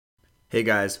Hey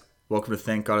guys, welcome to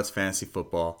Thank God It's Fantasy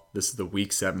Football. This is the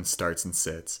Week 7 starts and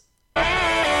sits.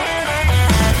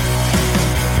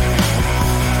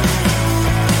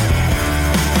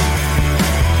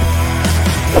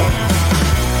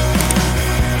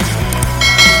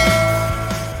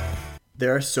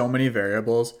 There are so many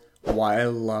variables why I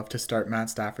love to start Matt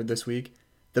Stafford this week.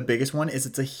 The biggest one is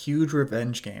it's a huge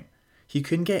revenge game. He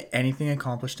couldn't get anything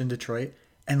accomplished in Detroit,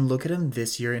 and look at him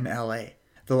this year in LA.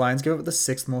 The Lions give up the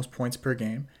 6th most points per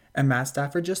game, and Matt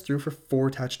Stafford just threw for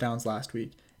 4 touchdowns last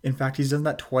week. In fact, he's done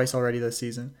that twice already this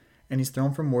season, and he's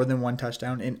thrown for more than 1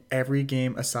 touchdown in every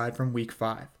game aside from week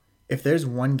 5. If there's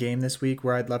one game this week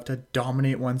where I'd love to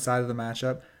dominate one side of the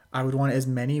matchup, I would want as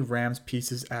many Rams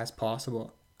pieces as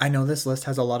possible. I know this list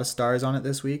has a lot of stars on it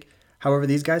this week, however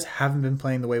these guys haven't been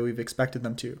playing the way we've expected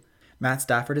them to. Matt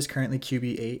Stafford is currently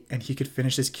QB8 and he could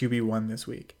finish as QB1 this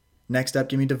week. Next up,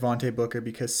 give me Devontae Booker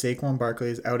because Saquon Barkley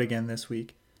is out again this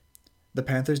week. The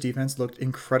Panthers defense looked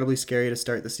incredibly scary to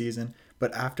start the season,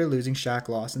 but after losing Shaq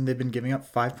Lawson, they've been giving up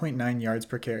 5.9 yards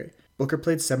per carry. Booker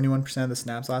played 71% of the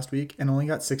snaps last week and only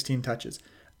got 16 touches.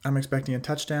 I'm expecting a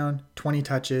touchdown, 20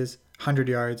 touches, 100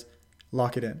 yards.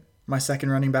 Lock it in. My second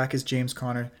running back is James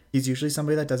Conner. He's usually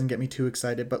somebody that doesn't get me too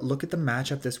excited, but look at the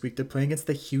matchup this week. They're playing against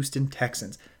the Houston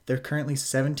Texans. They're currently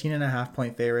 17.5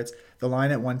 point favorites. The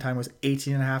line at one time was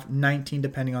 18.5, 19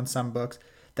 depending on some books.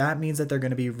 That means that they're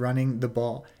going to be running the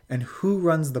ball. And who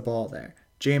runs the ball there?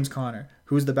 James Conner.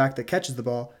 Who's the back that catches the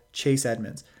ball? Chase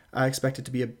Edmonds. I expect it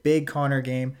to be a big Conner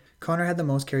game. Conner had the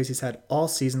most carries he's had all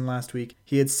season last week.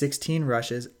 He had 16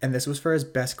 rushes, and this was for his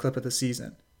best clip of the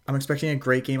season. I'm expecting a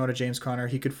great game out of James Conner.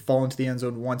 He could fall into the end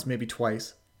zone once, maybe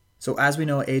twice. So as we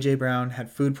know, A.J. Brown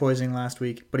had food poisoning last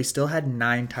week, but he still had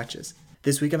 9 touches.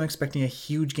 This week I'm expecting a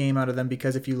huge game out of them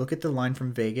because if you look at the line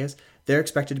from Vegas, they're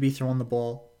expected to be throwing the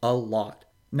ball a lot.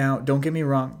 Now, don't get me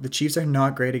wrong, the Chiefs are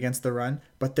not great against the run,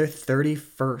 but they're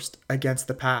 31st against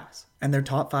the pass. And they're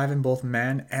top 5 in both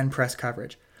man and press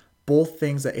coverage. Both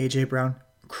things that A.J. Brown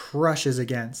crushes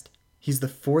against. He's the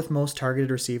 4th most targeted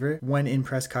receiver when in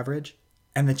press coverage.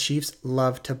 And the Chiefs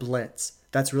love to blitz.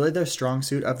 That's really their strong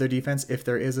suit of their defense if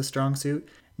there is a strong suit.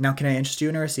 Now, can I interest you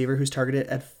in a receiver who's targeted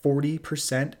at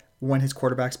 40% when his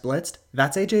quarterback's blitzed?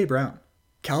 That's A.J. Brown.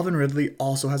 Calvin Ridley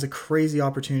also has a crazy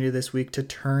opportunity this week to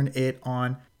turn it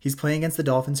on. He's playing against the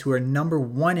Dolphins, who are number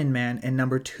 1 in man and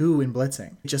number 2 in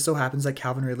blitzing. It just so happens that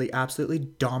Calvin Ridley absolutely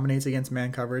dominates against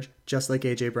man coverage, just like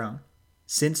A.J. Brown.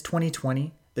 Since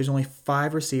 2020, there's only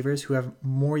 5 receivers who have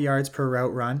more yards per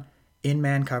route run in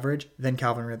man coverage than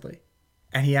Calvin Ridley.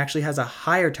 And he actually has a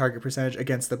higher target percentage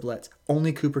against the blitz.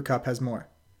 Only Cooper Kupp has more.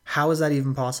 How is that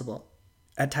even possible?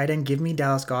 At tight end, give me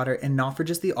Dallas Goedert, and not for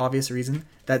just the obvious reason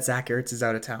that Zach Ertz is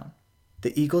out of town.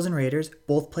 The Eagles and Raiders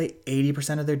both play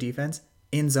 80% of their defense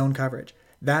in zone coverage.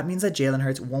 That means that Jalen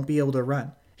Hurts won't be able to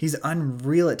run. He's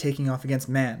unreal at taking off against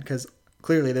man because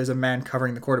clearly there's a man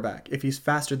covering the quarterback. If he's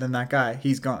faster than that guy,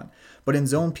 he's gone. But in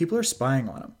zone, people are spying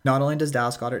on him. Not only does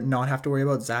Dallas Goedert not have to worry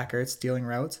about Zach Ertz stealing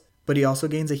routes, but he also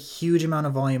gains a huge amount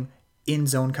of volume in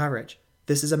zone coverage.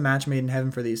 This is a match made in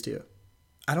heaven for these two.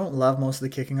 I don't love most of the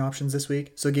kicking options this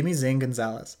week, so give me Zane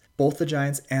Gonzalez. Both the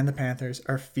Giants and the Panthers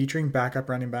are featuring backup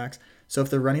running backs, so if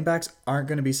the running backs aren't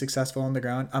going to be successful on the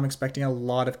ground, I'm expecting a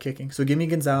lot of kicking. So give me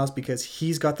Gonzalez because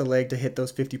he's got the leg to hit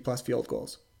those 50-plus field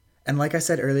goals. And like I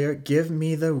said earlier, give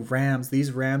me the Rams.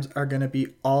 These Rams are going to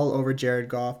be all over Jared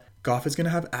Goff. Goff is going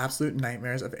to have absolute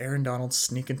nightmares of Aaron Donald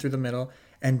sneaking through the middle,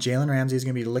 and Jalen Ramsey is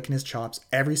going to be licking his chops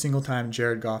every single time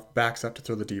Jared Goff backs up to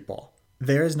throw the deep ball.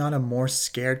 There is not a more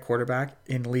scared quarterback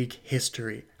in league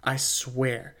history. I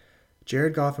swear.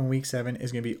 Jared Goff in week 7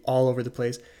 is going to be all over the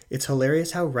place. It's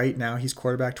hilarious how right now he's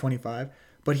quarterback 25,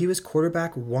 but he was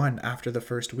quarterback 1 after the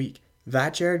first week.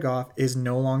 That Jared Goff is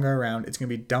no longer around. It's going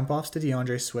to be dump-offs to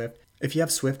DeAndre Swift. If you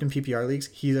have Swift in PPR leagues,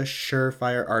 he's a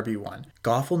surefire RB1.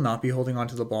 Goff will not be holding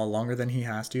onto the ball longer than he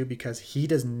has to because he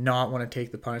does not want to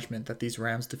take the punishment that these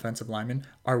Rams defensive linemen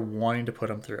are wanting to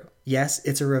put him through. Yes,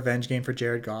 it's a revenge game for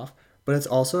Jared Goff, but it's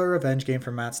also a revenge game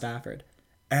for Matt Stafford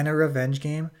and a revenge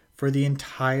game for the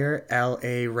entire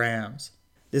LA Rams.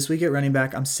 This week at running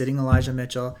back, I'm sitting Elijah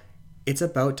Mitchell. It's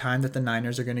about time that the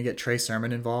Niners are going to get Trey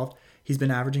Sermon involved. He's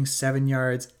been averaging 7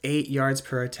 yards, 8 yards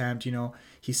per attempt.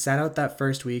 He sat out that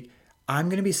first week. I'm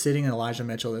going to be sitting Elijah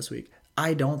Mitchell this week.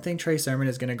 I don't think Trey Sermon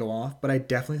is going to go off, but I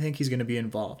definitely think he's going to be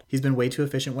involved. He's been way too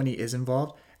efficient when he is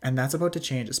involved, and that's about to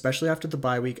change, especially after the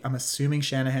bye week. I'm assuming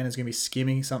Shanahan is going to be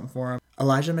scheming something for him.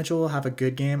 Elijah Mitchell will have a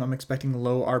good game. I'm expecting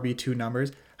low RB2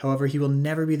 numbers. However, he will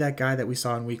never be that guy that we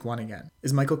saw in week 1 again.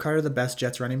 Is Michael Carter the best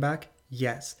Jets running back?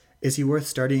 Yes. Is he worth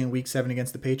starting in week 7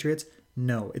 against the Patriots?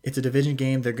 No, it's a division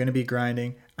game. They're going to be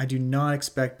grinding. I do not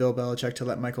expect Bill Belichick to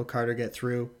let Michael Carter get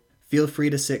through. Feel free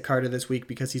to sit Carter this week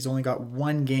because he's only got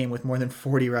one game with more than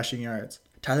 40 rushing yards.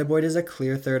 Tyler Boyd is a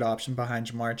clear third option behind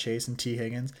Jamar Chase and T.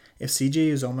 Higgins. If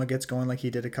CJ Uzomah gets going like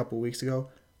he did a couple weeks ago,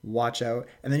 watch out.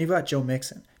 And then you've got Joe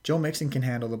Mixon. Joe Mixon can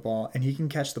handle the ball, and he can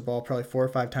catch the ball probably 4 or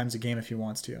 5 times a game if he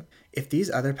wants to. If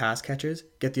these other pass catchers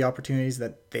get the opportunities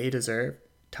that they deserve,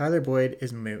 Tyler Boyd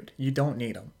is moot. You don't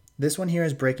need him. This one here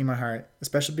is breaking my heart,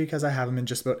 especially because I have him in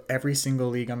just about every single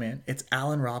league I'm in. It's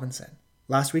Allen Robinson.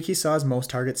 Last week he saw his most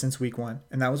targets since week 1,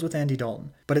 and that was with Andy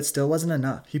Dalton. But it still wasn't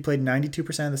enough. He played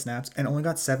 92% of the snaps and only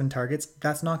got 7 targets.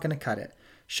 That's not going to cut it.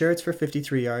 Sure, it's for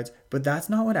 53 yards, but that's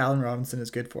not what Allen Robinson is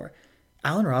good for.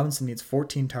 Allen Robinson needs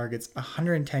 14 targets,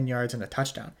 110 yards, and a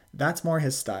touchdown. That's more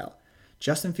his style.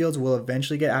 Justin Fields will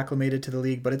eventually get acclimated to the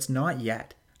league, but it's not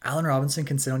yet. Allen Robinson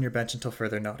can sit on your bench until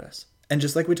further notice. And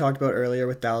just like we talked about earlier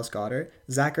with Dallas Goedert,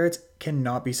 Zach Ertz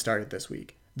cannot be started this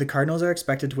week. The Cardinals are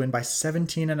expected to win by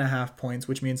 17.5 points,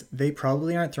 which means they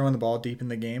probably aren't throwing the ball deep in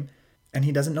the game, and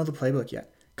he doesn't know the playbook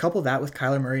yet. Couple that with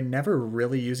Kyler Murray never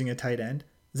really using a tight end,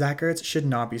 Zach Ertz should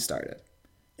not be started.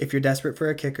 If you're desperate for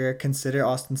a kicker, consider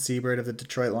Austin Seibert of the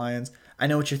Detroit Lions. I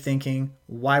know what you're thinking,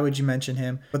 why would you mention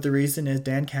him? But the reason is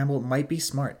Dan Campbell might be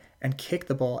smart and kick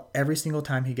the ball every single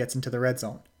time he gets into the red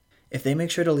zone. If they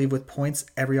make sure to leave with points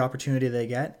every opportunity they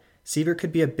get, Seibert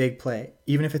could be a big play,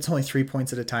 even if it's only 3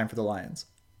 points at a time for the Lions.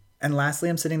 And lastly,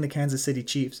 I'm sitting the Kansas City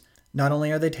Chiefs. Not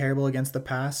only are they terrible against the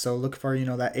pass, so look for,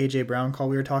 that A.J. Brown call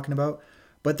we were talking about,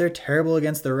 but they're terrible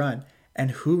against the run.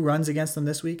 And who runs against them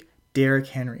this week? Derrick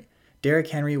Henry. Derrick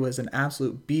Henry was an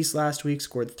absolute beast last week,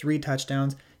 scored 3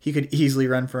 touchdowns. He could easily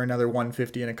run for another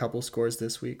 150 and a couple scores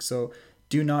this week, so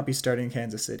do not be starting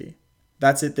Kansas City.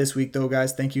 That's it this week though,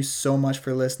 guys. Thank you so much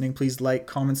for listening. Please like,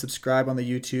 comment, subscribe on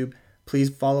the YouTube.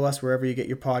 Please follow us wherever you get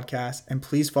your podcasts, and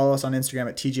please follow us on Instagram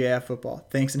at TGIF Football.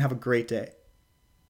 Thanks and have a great day.